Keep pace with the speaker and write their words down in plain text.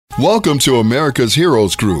Welcome to America's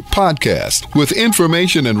Heroes Group podcast with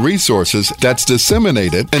information and resources that's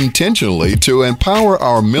disseminated intentionally to empower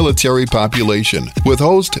our military population. With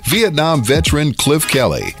host Vietnam veteran Cliff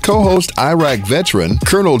Kelly, co-host Iraq veteran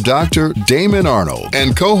Colonel Dr. Damon Arnold,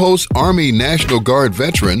 and co-host Army National Guard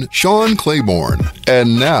veteran Sean Claiborne.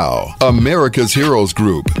 And now, America's Heroes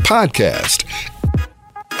Group podcast.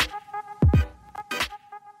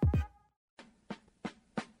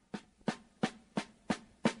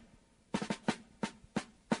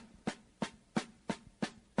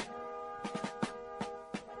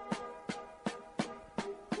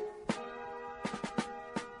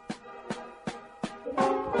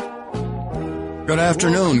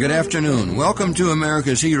 Good afternoon. Welcome to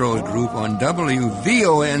America's Heroes Group on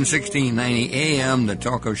WVON 1690 AM, the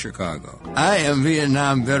Talk of Chicago. I am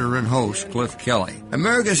Vietnam veteran host Cliff Kelly.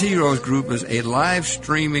 America's Heroes Group is a live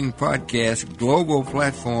streaming podcast, global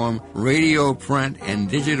platform, radio, print, and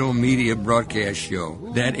digital media broadcast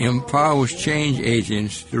show that empowers change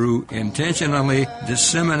agents through intentionally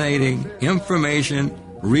disseminating information,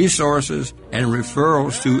 resources, and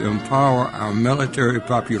referrals to empower our military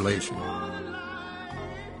population.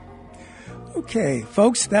 Okay,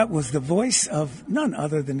 folks, that was the voice of none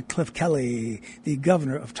other than Cliff Kelly, the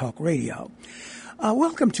governor of Talk Radio.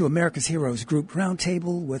 Welcome to America's Heroes Group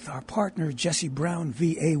Roundtable with our partner, Jesse Brown,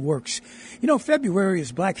 VA Works. You know, February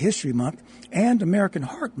is Black History Month and American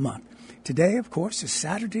Heart Month. Today, of course, is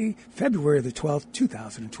Saturday, February the 12th,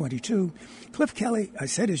 2022. Cliff Kelly, I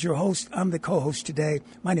said, is your host. I'm the co-host today.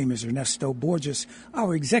 My name is Ernesto Borges.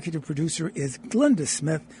 Our executive producer is Glenda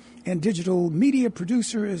Smith. And digital media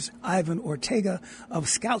producer is Ivan Ortega of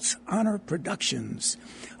Scouts Honor Productions.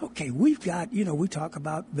 Okay, we've got, we talk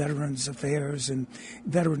about Veterans Affairs and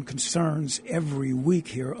veteran concerns every week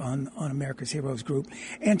here on America's Heroes Group.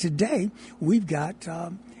 And today we've got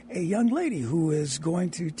a young lady who is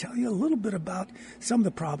going to tell you a little bit about some of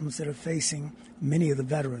the problems that are facing many of the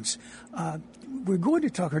veterans. We're going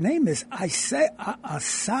to talk, her name is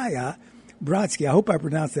Asaya Brodsky. I hope I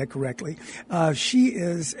pronounced that correctly. She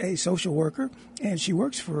is a social worker, and she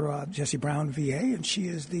works for Jesse Brown VA, and she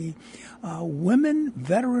is the Women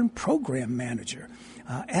Veteran Program Manager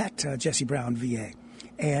at Jesse Brown VA.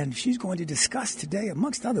 And she's going to discuss today,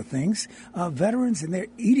 amongst other things, veterans and their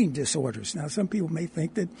eating disorders. Now, some people may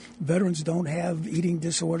think that veterans don't have eating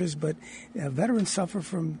disorders, but veterans suffer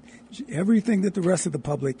from everything that the rest of the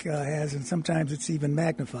public has, and sometimes it's even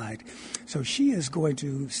magnified. So she is going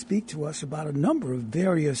to speak to us about a number of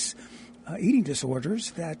various eating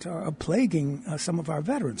disorders that are plaguing some of our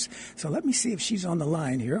veterans. So let me see if she's on the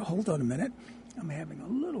line here. Hold on a minute. I'm having a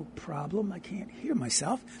little problem. I can't hear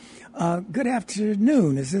myself. Good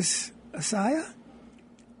afternoon. Is this Asaya?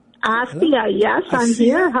 Asia, yes, Asia? I'm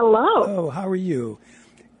here. Hello. Oh, how are you?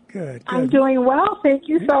 Good. I'm doing well. Thank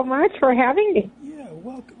you so much for having me. Yeah,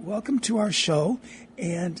 welcome to our show.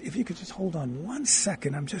 And if you could just hold on 1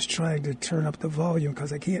 second, I'm just trying to turn up the volume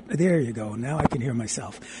because I can't. There you go. Now I can hear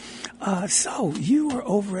myself. So you are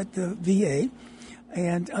over at the VA.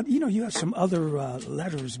 And, you have some other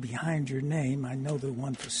letters behind your name. I know the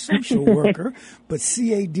one for social worker, but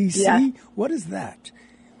CADC, yes. What is that?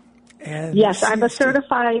 And yes, I'm a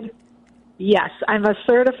certified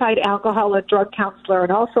alcohol and drug counselor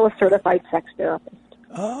and also a certified sex therapist.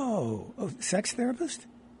 Oh, sex therapist?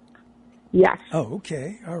 Yes. Oh,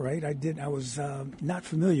 okay. All right. I was not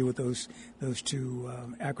familiar with those two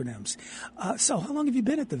acronyms. So how long have you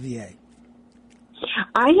been at the VA?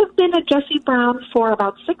 I have been at Jesse Brown for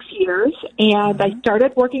about 6 years, and I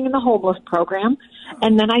started working in the homeless program,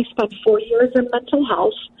 and then I spent 4 years in mental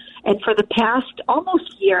health, and for the past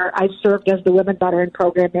almost year, I've served as the Women Veteran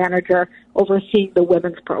Program Manager, overseeing the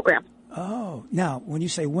women's program. Oh, now, when you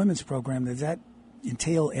say women's program, does that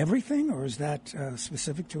entail everything, or is that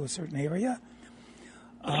specific to a certain area?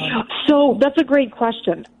 So that's a great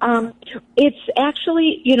question. It's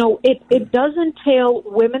actually, it does entail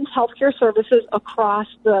women's healthcare services across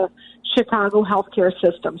the Chicago healthcare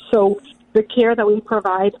system. So the care that we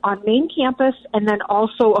provide on main campus and then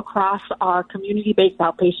also across our community-based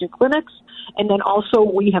outpatient clinics. And then also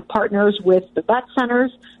we have partners with the vet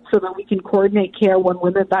centers so that we can coordinate care when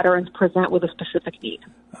women veterans present with a specific need.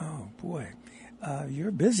 Oh, boy.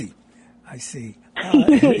 You're busy. I see.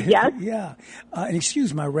 Yes? Yeah. And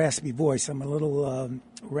excuse my raspy voice. I'm a little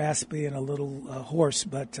raspy and a little hoarse,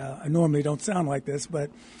 but I normally don't sound like this, but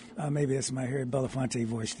maybe it's my Harry Belafonte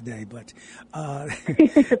voice today. But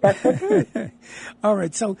That's okay. All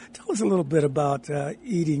right. So tell us a little bit about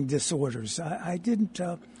eating disorders. I didn't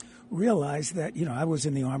realized that, I was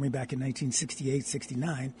in the Army back in 1968,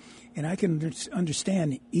 69, and I can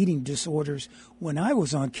understand eating disorders when I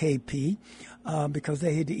was on KP because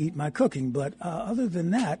they had to eat my cooking. But other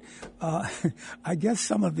than that, I guess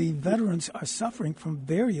some of the veterans are suffering from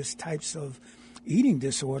various types of eating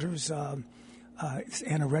disorders.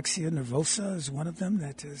 Anorexia nervosa is one of them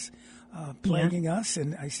that is plaguing us,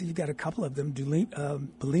 and I see you've got a couple of them,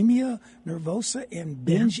 bulimia nervosa and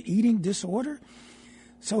binge eating disorder.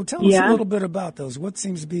 So tell us a little bit about those. What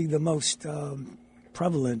seems to be the most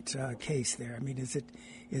prevalent case there? I mean, is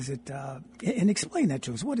it, and explain that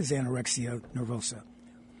to us. What is anorexia nervosa?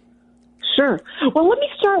 Sure. Well, let me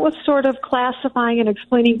start with sort of classifying and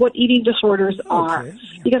explaining what eating disorders are,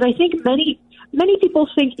 because I think many people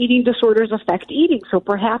think eating disorders affect eating, so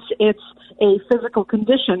perhaps it's a physical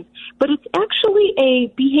condition, but it's actually a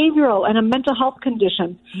behavioral and a mental health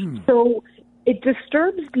condition. So it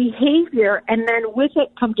disturbs behavior, and then with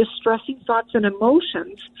it come distressing thoughts and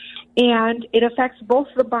emotions, and it affects both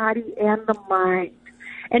the body and the mind.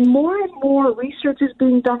 And more research is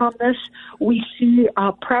being done on this. We see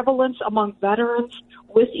prevalence among veterans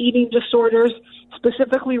with eating disorders,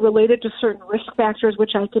 specifically related to certain risk factors,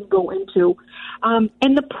 which I can go into.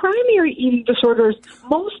 And the primary eating disorders,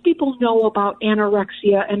 most people know about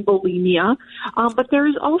anorexia and bulimia, but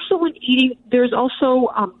there's also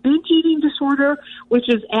binge eating disorder, which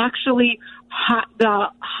is actually the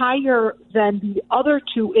higher than the other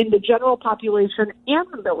two in the general population and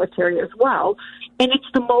the military as well, and it's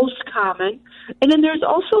the most common. And then there's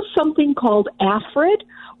also something called AFRID,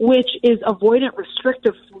 which is avoidant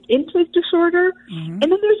restrictive food intake disorder, and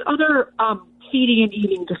then there's other feeding and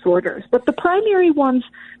eating disorders. But the primary ones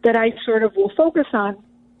that I sort of will focus on,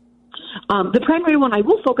 the primary one I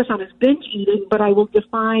will focus on is binge eating, but I will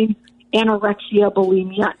define anorexia,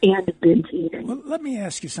 bulimia, and binge eating. Well, let me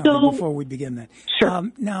ask you something before we begin that.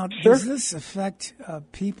 Sure. Now, does this affect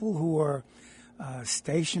people who are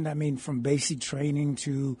stationed, from basic training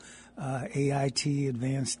to AIT,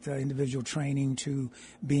 advanced individual training, to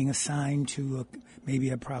being assigned to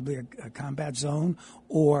probably a combat zone,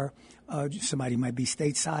 or somebody might be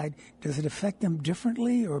stateside? Does it affect them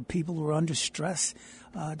differently, or people who are under stress?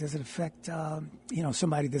 Does it affect,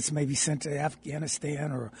 somebody that's maybe sent to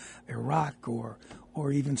Afghanistan or Iraq,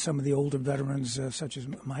 or even some of the older veterans, such as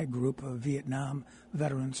my group of Vietnam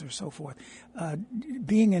veterans or so forth?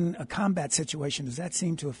 Being in a combat situation, does that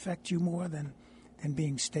seem to affect you more than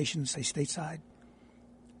being stationed, say, stateside?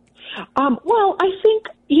 Well, I think,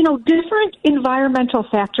 different environmental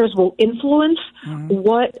factors will influence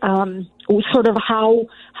what sort of how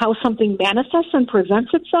something manifests and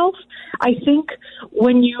presents itself. I think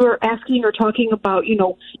when you're asking or talking about,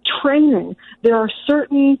 training, there are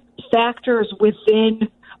certain factors within,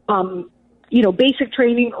 basic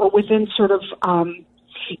training or within sort of,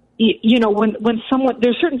 when someone,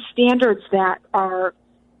 there's certain standards that are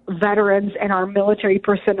veterans and our military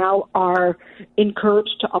personnel are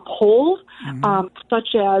encouraged to uphold,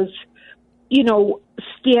 such as,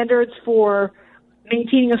 standards for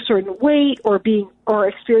maintaining a certain weight or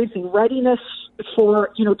experiencing readiness for,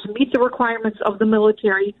 to meet the requirements of the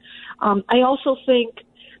military. I also think,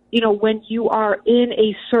 when you are in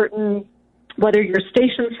a certain, whether you're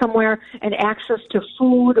stationed somewhere, and access to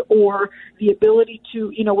food or the ability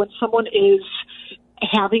to, when someone is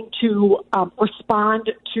having to respond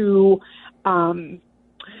to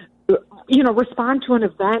an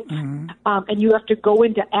event, and you have to go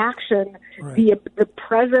into action, the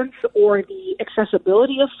presence or the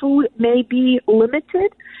accessibility of food may be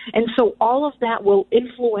limited. And so all of that will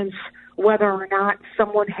influence whether or not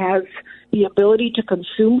someone has the ability to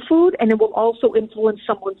consume food, and it will also influence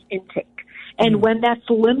someone's intake. And when that's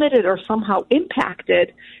limited or somehow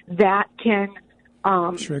impacted, that can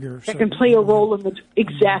trigger. That can play a role in the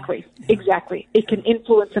exactly. It can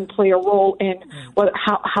influence and play a role in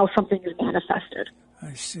how something is manifested.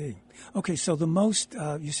 I see. Okay, so the most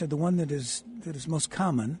you said the one that is most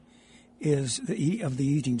common is of the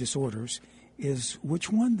eating disorders is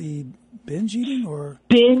which one? The binge eating or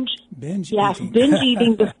binge? Yes, eating. Binge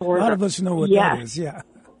eating disorder. A lot of us know what that is. Yeah.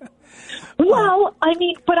 Well,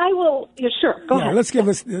 but I will. Yeah, sure. Go ahead. Let's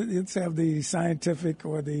have the scientific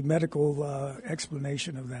or the medical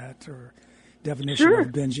explanation of that or definition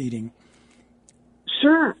of binge eating.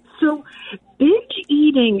 Sure. So, binge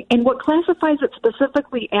eating, and what classifies it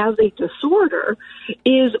specifically as a disorder,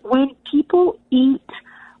 is when people eat,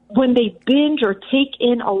 when they binge or take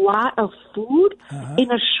in a lot of food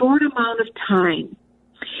in a short amount of time,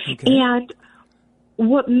 and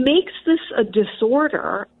what makes this a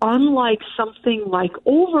disorder, unlike something like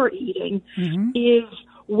overeating, is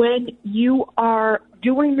when you are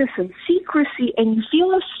doing this in secrecy and you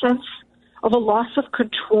feel a sense of a loss of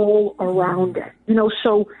control around it.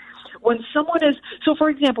 So when someone is, so for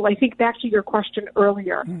example, I think back to your question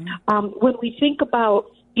earlier, when we think about,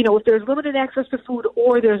 if there's limited access to food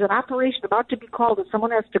or there's an operation about to be called and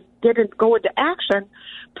someone has to go into action,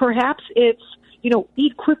 perhaps it's,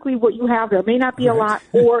 eat quickly what you have. There may not be a lot,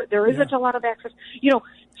 or there isn't a lot of access,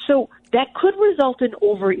 so that could result in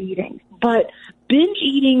overeating. But binge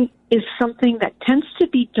eating is something that tends to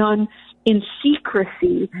be done in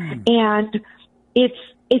secrecy, and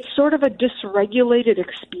it's sort of a dysregulated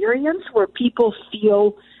experience where people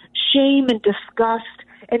feel shame and disgust,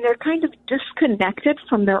 and they're kind of disconnected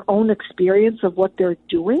from their own experience of what they're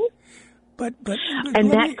doing. But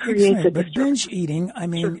that creates a But binge eating, I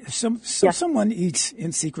mean, someone eats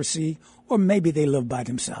in secrecy, or maybe they live by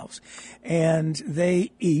themselves, and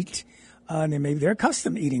they eat, and maybe they're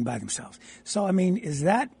accustomed to eating by themselves. So, I mean, is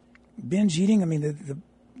that binge eating? I mean,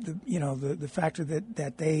 the factor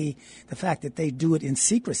that they do it in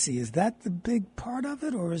secrecy, is that the big part of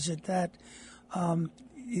it, or is it that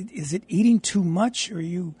is it eating too much? Or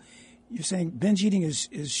you're saying binge eating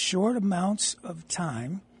is short amounts of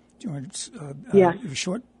time, a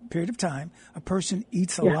short period of time. A person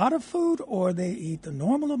eats a lot of food, or they eat the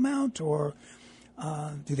normal amount, or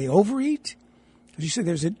do they overeat? Because you said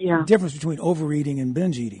there's a difference between overeating and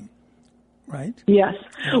binge eating, right? Yes.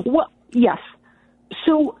 Well, yes.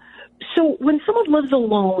 So when someone lives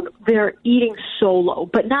alone, they're eating solo,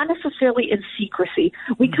 but not necessarily in secrecy.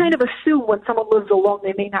 We kind of assume when someone lives alone,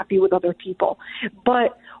 they may not be with other people.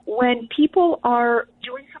 But when people are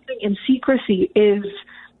doing something in secrecy is,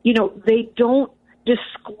 they don't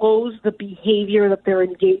disclose the behavior that they're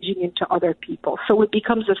engaging into other people. So it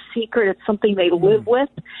becomes a secret. It's something they live with,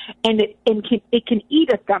 and it can eat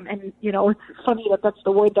at them. And, it's funny that that's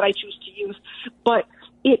the word that I choose to use. But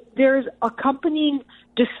there's accompanying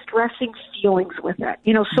distressing feelings with it.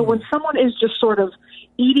 So when someone is just sort of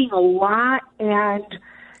eating a lot and,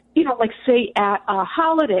 like say at a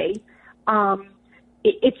holiday,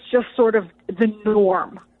 it's just sort of the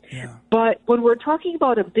norm. Yeah. But when we're talking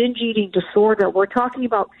about a binge eating disorder, we're talking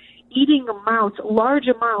about eating amounts, large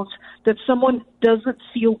amounts that someone doesn't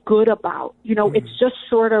feel good about. It's just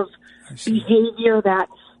sort of behavior that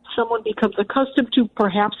someone becomes accustomed to,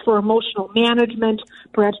 perhaps for emotional management,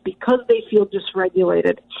 perhaps because they feel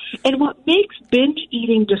dysregulated. And what makes binge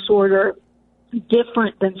eating disorder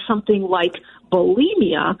different than something like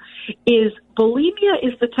bulimia is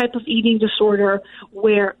the type of eating disorder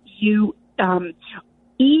where you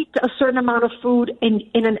eat a certain amount of food, and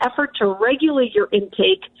in an effort to regulate your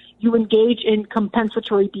intake, you engage in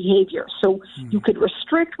compensatory behavior. So you could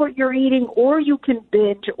restrict what you're eating, or you can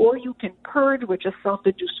binge, or you can purge, which is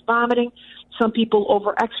self-induced vomiting. Some people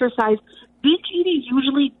over-exercise. Binge eating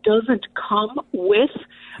usually doesn't come with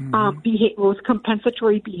with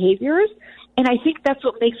compensatory behaviors. And I think that's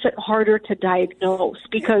what makes it harder to diagnose,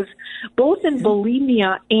 because both in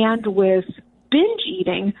bulimia and with binge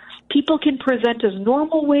eating, people can present as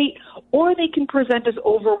normal weight, or they can present as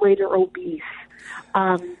overweight or obese.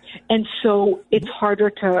 And so it's harder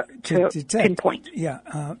to pinpoint.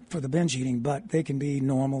 For the binge eating, but they can be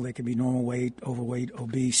normal. They can be normal weight, overweight,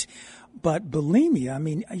 obese. But bulimia, I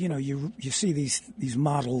mean, you see these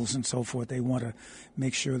models and so forth. They want to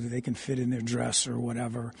make sure that they can fit in their dress or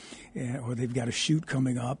whatever, or they've got a shoot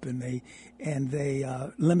coming up, and they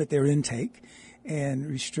limit their intake and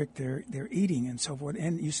restrict their eating and so forth.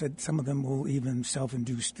 And you said some of them will even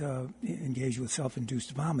engage with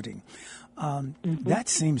self-induced vomiting. That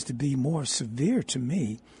seems to be more severe to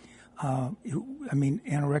me.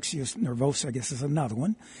 Anorexia nervosa, I guess, is another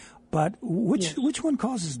one. But which one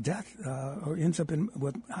causes death or ends up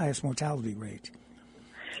with highest mortality rate?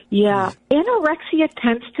 Yeah, anorexia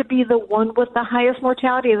tends to be the one with the highest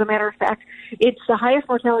mortality. As a matter of fact, it's the highest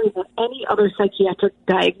mortality than any other psychiatric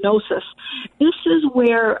diagnosis. This is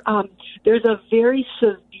where there's a very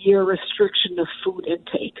severe restriction of food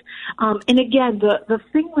intake. And again, the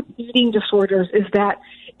thing with eating disorders is that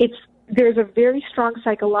there's a very strong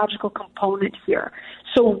psychological component here.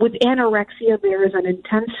 So with anorexia, there is an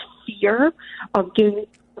intense fear of gaining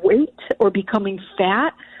weight or becoming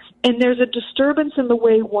fat, and there's a disturbance in the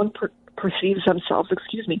way one perceives themselves.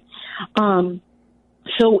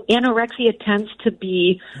 So anorexia tends to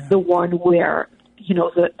be the one where,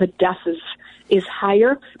 the death is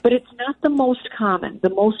higher, but it's not the most common. The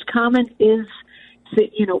most common is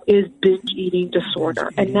binge eating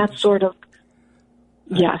disorder, and that's sort of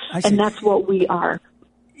and that's what we are.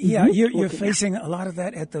 Yeah, you're facing a lot of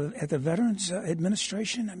that at the Veterans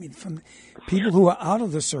Administration. I mean, from people who are out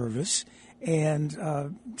of the service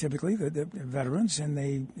And typically the veterans, and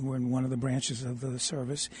they were in one of the branches of the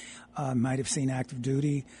service, might have seen active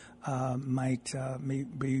duty, might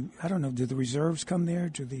maybe, I don't know, do the reserves come there?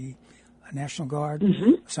 Do the National Guard?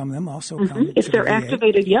 Mm-hmm. Some of them also come. If they're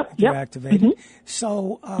activated, yep. They're activated. Mm-hmm.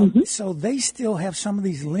 So, so they still have some of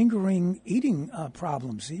these lingering eating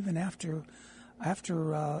problems even after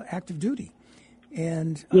active duty.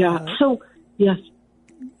 And so yes.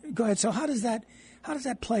 Go ahead. So how does that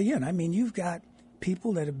play in? I mean, you've got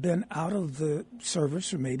people that have been out of the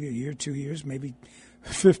service for maybe a year, 2 years, maybe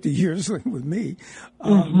 50 years with me,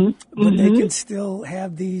 but they can still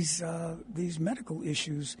have these medical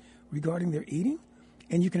issues regarding their eating,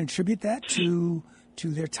 and you can attribute that to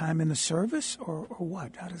their time in the service, or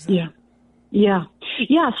what? How does that? Yeah.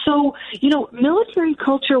 So military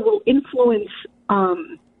culture will influence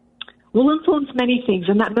many things,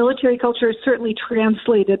 and that military culture is certainly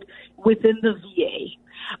translated within the VA,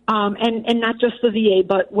 and not just the VA,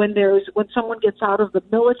 but when someone gets out of the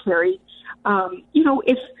military,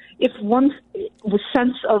 if one's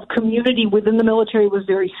sense of community within the military was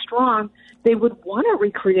very strong, they would want to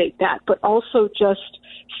recreate that, but also just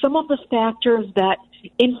some of the factors that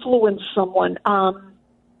influence someone.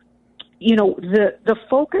 The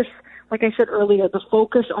focus, like I said earlier, the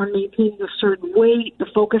focus on maintaining a certain weight, the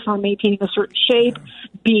focus on maintaining a certain shape,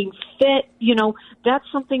 being fit, that's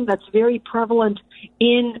something that's very prevalent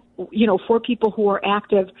for people who are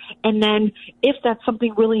active. And then if that's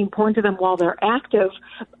something really important to them while they're active,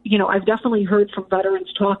 I've definitely heard from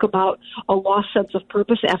veterans talk about a lost sense of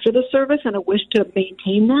purpose after the service and a wish to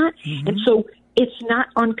maintain that. Mm-hmm. And so it's not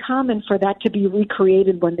uncommon for that to be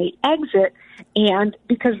recreated when they exit, and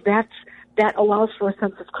because that allows for a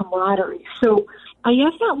sense of camaraderie. So I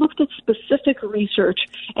have not looked at specific research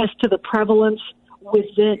as to the prevalence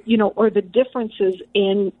within, or the differences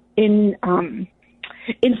in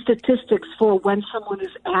statistics for when someone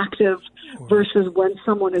is active versus when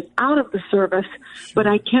someone is out of the service. Sure. But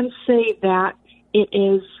I can say that it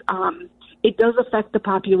does affect the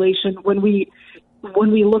population. When we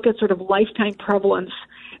look at sort of lifetime prevalence,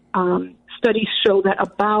 studies show that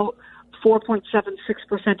about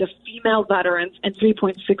 4.76% of female veterans and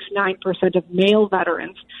 3.69% of male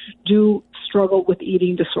veterans do struggle with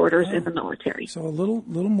eating disorders in the military. So a little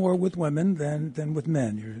more with women than with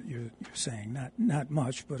men. You're saying not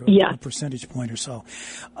much, but a percentage point or so.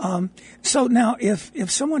 So now,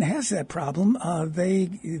 if someone has that problem, they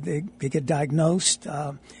get diagnosed.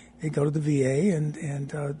 They go to the VA and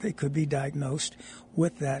they could be diagnosed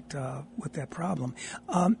with that problem.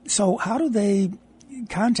 So how do they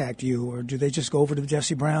contact you, or do they just go over to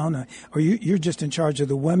Jesse Brown, or you're just in charge of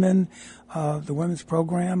the women's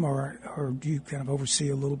program, or do you kind of oversee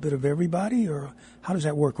a little bit of everybody, or how does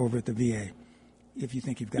that work over at the VA if you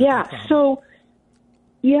think you've got that problem? So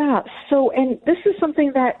and this is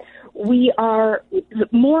something that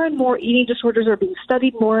more and more eating disorders are being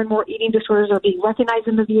studied, more and more eating disorders are being recognized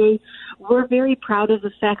in the VA. We're very proud of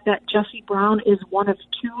the fact that Jesse Brown is one of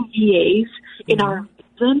 2 VAs in our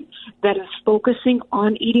that is focusing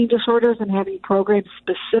on eating disorders and having programs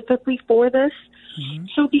specifically for this. Mm-hmm.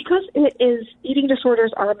 So because eating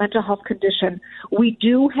disorders are a mental health condition, we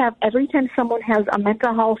do have, every time someone has a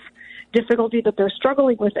mental health difficulty that they're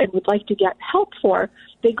struggling with and would like to get help for,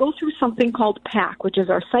 they go through something called PAC, which is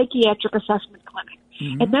our Psychiatric Assessment Clinic.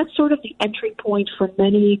 Mm-hmm. And that's sort of the entry point for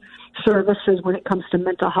many services when it comes to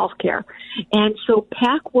mental health care. And so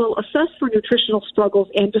PAC will assess for nutritional struggles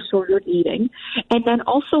and disordered eating. And then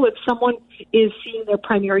also if someone is seeing their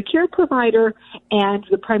primary care provider and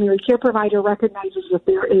the primary care provider recognizes that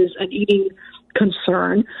there is an eating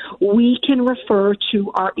concern, we can refer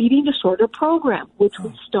to our eating disorder program, which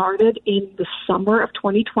we started in the summer of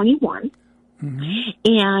 2021. Mm-hmm.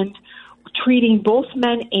 And treating both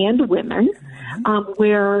men and women,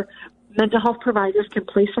 where mental health providers can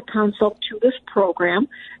place a consult to this program.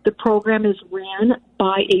 The program is ran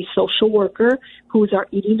by a social worker who is our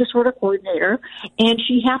eating disorder coordinator, and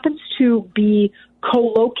she happens to be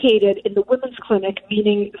co-located in the women's clinic,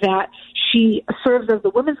 meaning that she serves as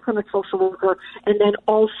the women's clinic social worker and then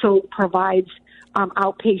also provides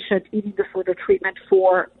outpatient eating disorder treatment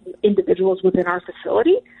for individuals within our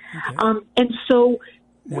facility. Okay. And so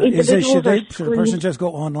now, should the person just go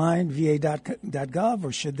online, va.gov,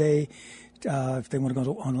 or should they, if they want to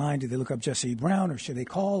go online, do they look up Jesse Brown, or should they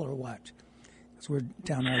call, or what? Because we're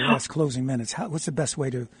down our last closing minutes. What's the best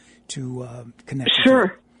way to connect?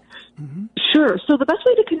 Sure. Mm-hmm. Sure. So the best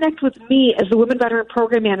way to connect with me as the Women Veteran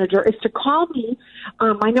Program Manager is to call me.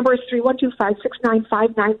 My number is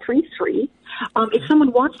 312-569-5933. If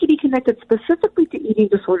someone wants to be connected specifically to eating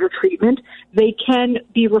disorder treatment, they can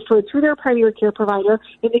be referred through their primary care provider,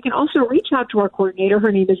 and they can also reach out to our coordinator.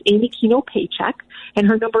 Her name is Amy Kino Paycheck, and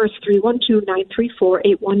her number is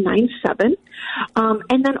 312-934-8197.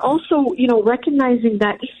 And then also, recognizing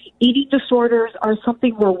that eating disorders are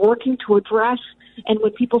something we're working to address. And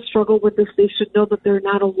when people struggle with this, they should know that they're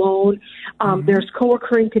not alone. There's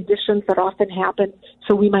co-occurring conditions that often happen,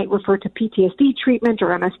 so we might refer to PTSD treatment or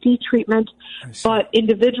MST treatment. But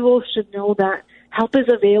individuals should know that help is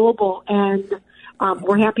available, and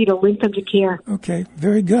we're happy to link them to care. Okay,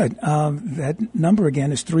 very good. That number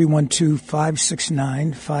again is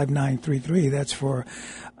 312-569-5933. That's for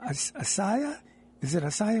Asaya. Is it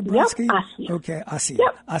Asaya Brodsky? Yep, Asia. Okay, Asia.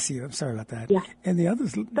 Yep. Asia, I'm sorry about that. Yeah. And the other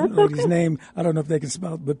lady's name, I don't know if they can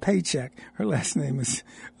spell it, but Paycheck. Her last name is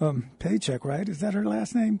Paycheck, right? Is that her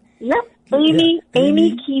last name? Yep.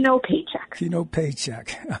 Amy Kino Paycheck. Kino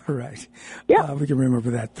Paycheck. All right. Yep. We can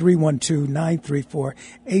remember that.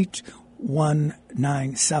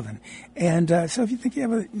 312-934-8197. And so if you think you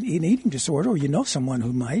have an eating disorder or you know someone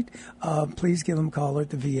who might, please give them a call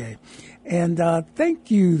at the VA. And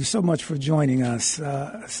thank you so much for joining us,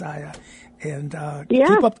 Saya. And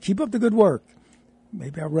keep up the good work.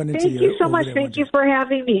 Maybe I'll run into you. Thank you so much. Thank you for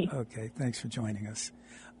having me. Okay, thanks for joining us.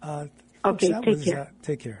 Okay, take care.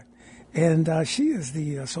 Take care. And she is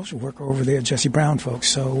the social worker over there at Jessie Brown, folks.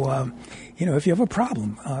 So, if you have a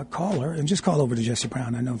problem, call her and just call over to Jessie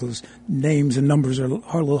Brown. I know those names and numbers are a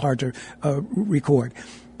little hard to record,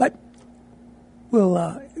 but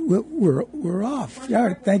we're off. All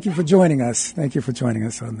right, thank you for joining us. Thank you for joining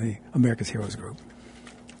us on the America's Heroes Group.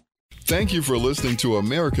 Thank you for listening to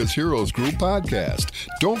America's Heroes Group podcast.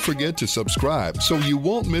 Don't forget to subscribe so you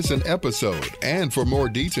won't miss an episode. And for more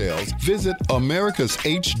details, visit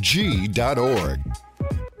americashg.org.